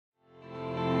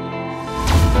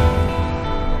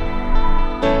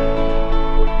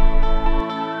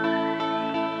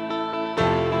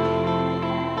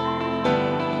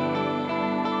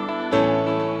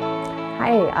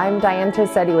I'm Diane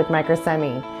Tossetti with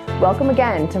Microsemi. Welcome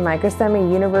again to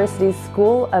Microsemi University's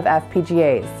School of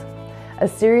FPGAs, a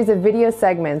series of video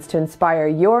segments to inspire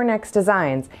your next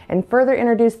designs and further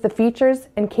introduce the features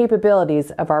and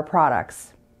capabilities of our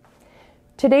products.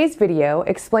 Today's video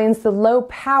explains the low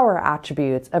power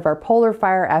attributes of our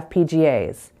PolarFire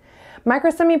FPGAs.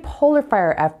 Microsemi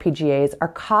PolarFire FPGAs are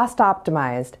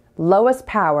cost-optimized, lowest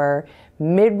power,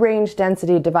 mid-range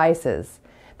density devices.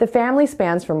 The family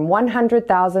spans from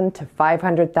 100,000 to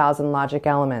 500,000 logic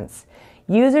elements.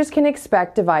 Users can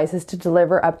expect devices to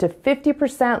deliver up to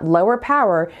 50% lower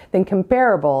power than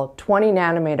comparable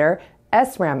 20nm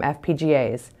SRAM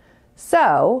FPGAs.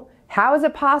 So, how is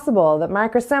it possible that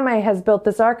Microsemi has built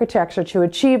this architecture to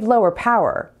achieve lower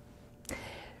power?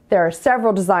 There are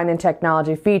several design and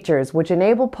technology features which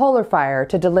enable PolarFire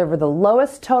to deliver the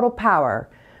lowest total power.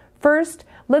 First,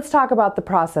 let's talk about the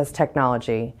process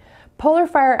technology.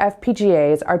 PolarFire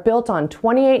FPGAs are built on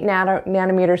 28nm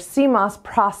CMOS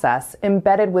process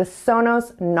embedded with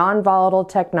Sonos non-volatile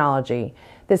technology.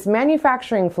 This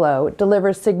manufacturing flow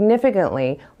delivers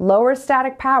significantly lower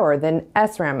static power than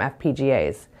SRAM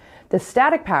FPGAs. The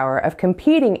static power of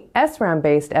competing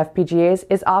SRAM-based FPGAs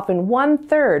is often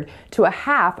 1/3 to a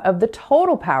half of the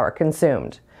total power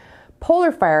consumed.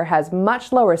 PolarFire has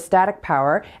much lower static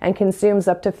power and consumes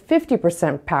up to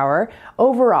 50% power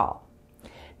overall.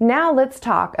 Now let's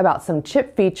talk about some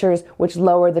chip features which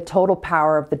lower the total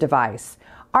power of the device.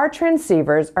 Our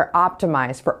transceivers are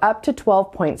optimized for up to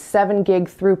 12.7 gig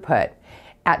throughput.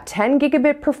 At 10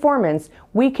 gigabit performance,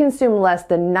 we consume less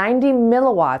than 90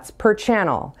 milliwatts per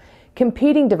channel.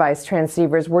 Competing device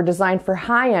transceivers were designed for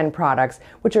high-end products,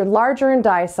 which are larger in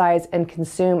die size and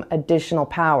consume additional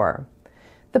power.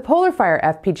 The PolarFire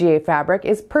FPGA fabric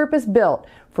is purpose-built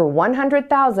for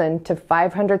 100,000 to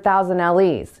 500,000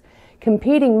 LEs.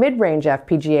 Competing mid-range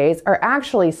FPGAs are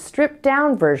actually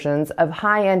stripped-down versions of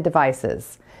high-end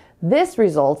devices. This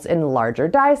results in larger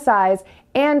die size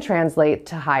and translates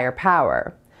to higher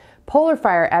power.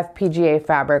 PolarFire FPGA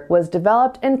fabric was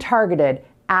developed and targeted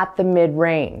at the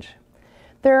mid-range.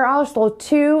 There are also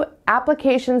two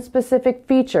application-specific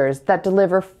features that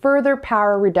deliver further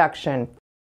power reduction.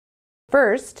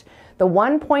 First, the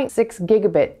 1.6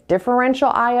 gigabit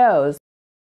differential IOs,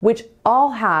 which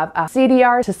all have a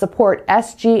CDR to support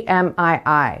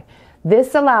SGMII.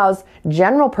 This allows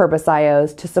general purpose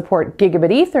IOs to support gigabit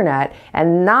Ethernet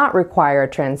and not require a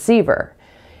transceiver.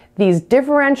 These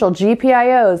differential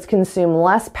GPIOs consume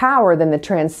less power than the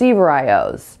transceiver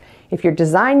IOs. If your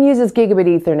design uses gigabit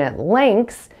Ethernet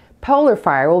links,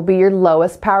 PolarFire will be your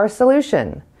lowest power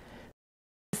solution.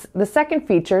 The second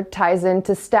feature ties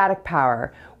into static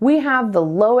power. We have the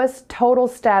lowest total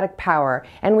static power,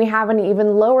 and we have an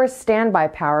even lower standby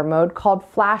power mode called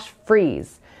flash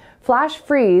freeze. Flash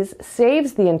freeze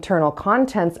saves the internal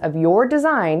contents of your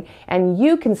design, and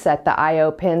you can set the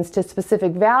I/O pins to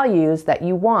specific values that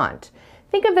you want.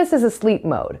 Think of this as a sleep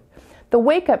mode. The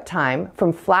wake-up time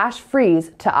from flash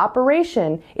freeze to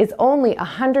operation is only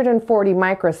 140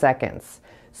 microseconds.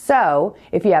 So,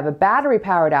 if you have a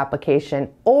battery-powered application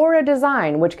or a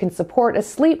design which can support a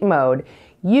sleep mode,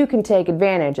 you can take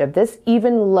advantage of this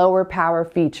even lower power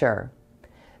feature.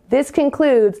 This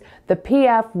concludes the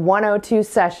PF102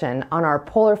 session on our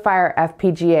PolarFire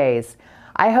FPGAs.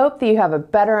 I hope that you have a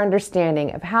better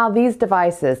understanding of how these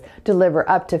devices deliver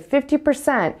up to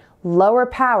 50% lower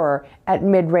power at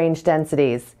mid-range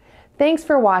densities. Thanks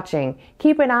for watching.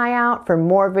 Keep an eye out for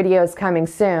more videos coming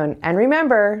soon. And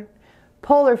remember,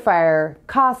 PolarFire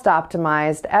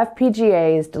cost-optimized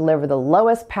FPGAs deliver the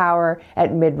lowest power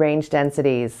at mid-range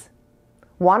densities.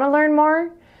 Want to learn more?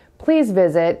 Please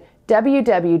visit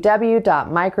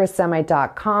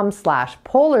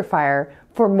www.microsemi.com/PolarFire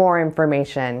for more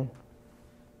information.